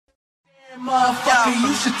Motherfucker,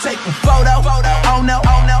 you should take a photo. Oh no,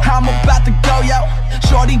 I'm about to go, yo.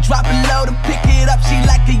 Shorty drop it low to pick it up. She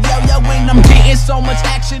like a yo-yo when I'm getting so much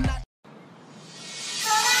action.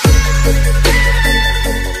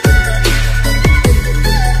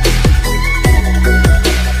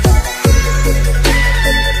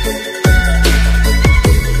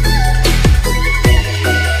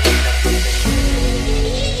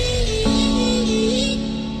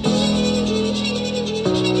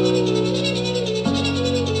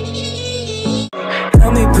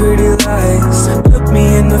 Tell me pretty lies, look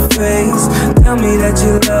me in the face. Tell me that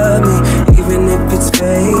you love me, even if it's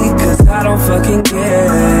fake, 'cause I don't fucking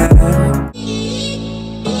care.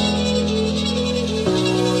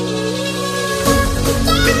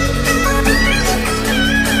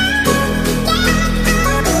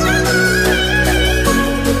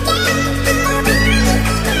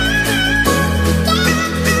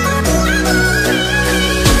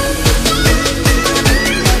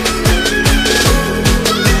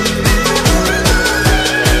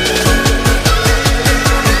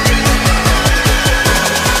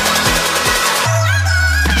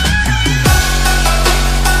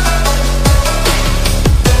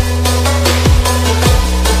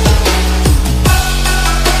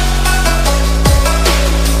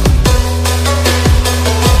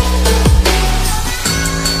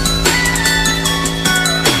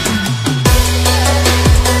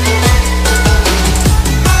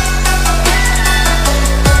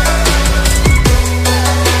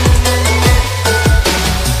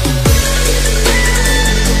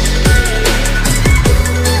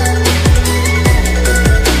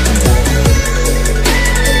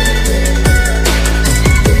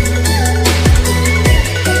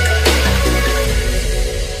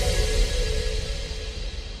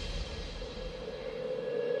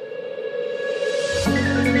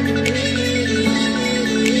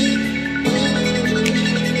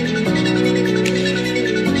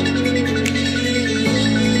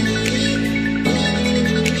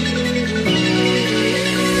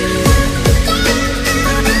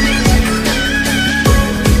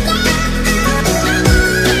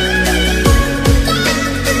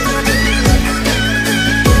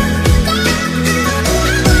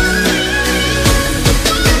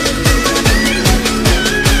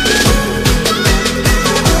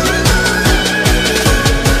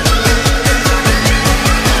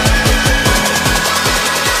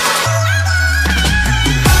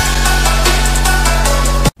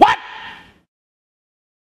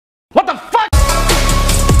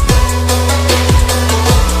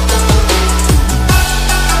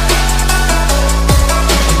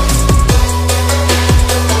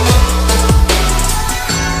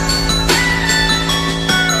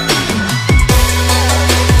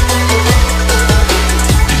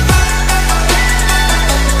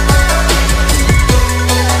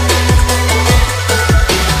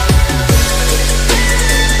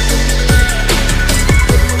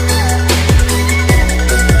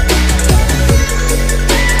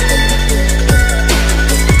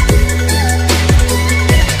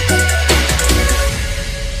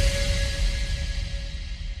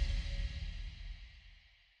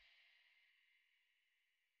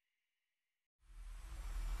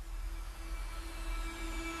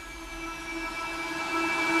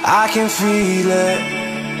 I can feel it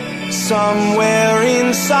somewhere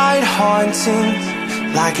inside, haunting,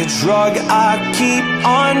 like a drug I keep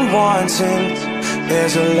on wanting.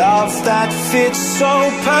 There's a love that fits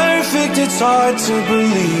so perfect, it's hard to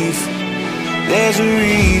believe. There's a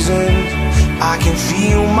reason I can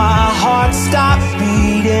feel my heart stop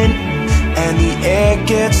beating, and the air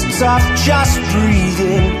gets tough just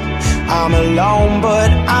breathing. I'm alone but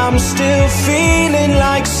I'm still feeling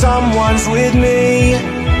like someone's with me.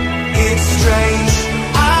 It's strange,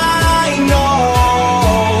 I know,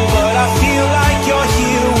 but I feel like you're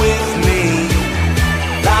here with me,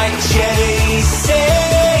 like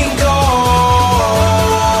chasing ghosts.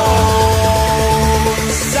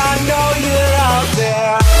 I know you're out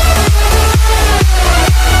there.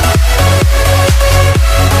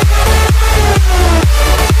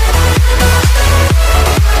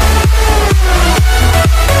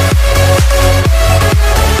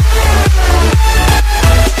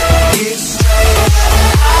 It's strange,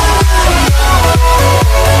 I know.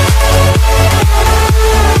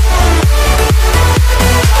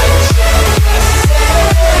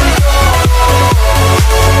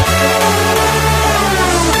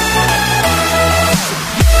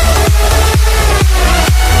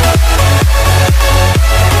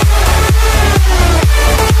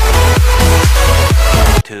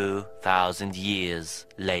 2,000 years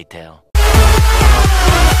later.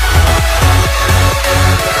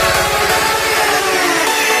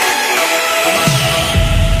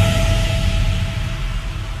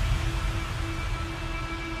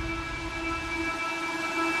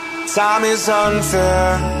 Time is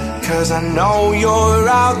unfair, 'cause I know you're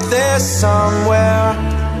out there somewhere,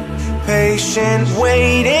 patient,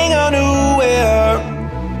 waiting unaware,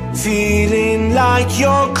 feeling like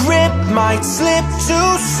your grip might slip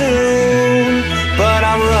too soon. But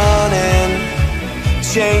I'm running,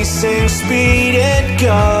 chasing speed and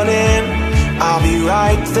gunning. I'll be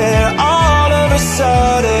right there all of a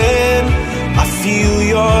sudden. I feel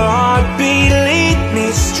your heartbeat lead me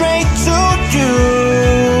straight to you.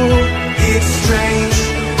 It's strange,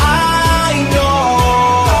 I know,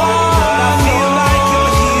 but I feel like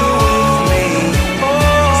you're here with me.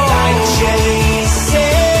 It's like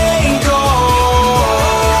chasing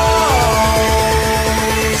ghosts.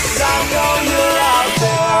 I know you're out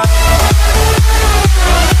there.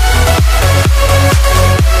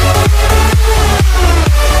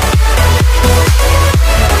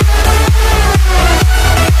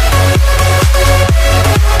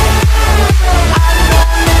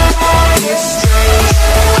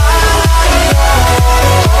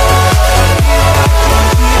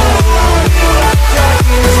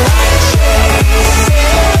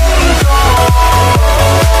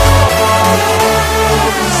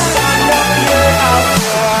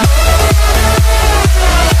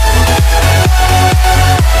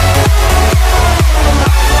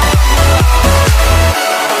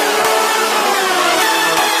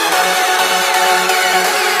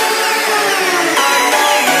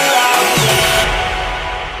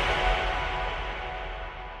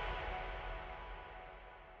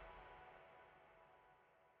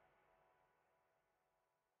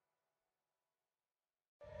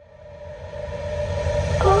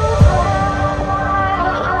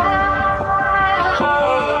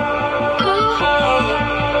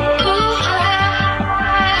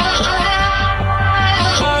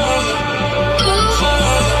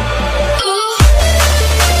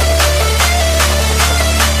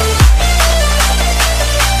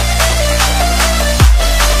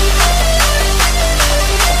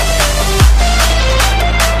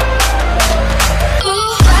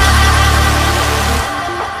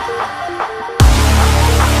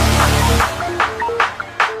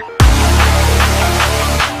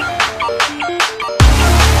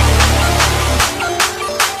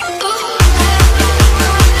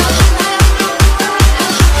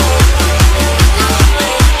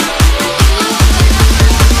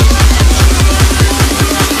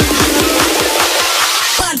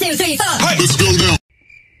 Let's go now.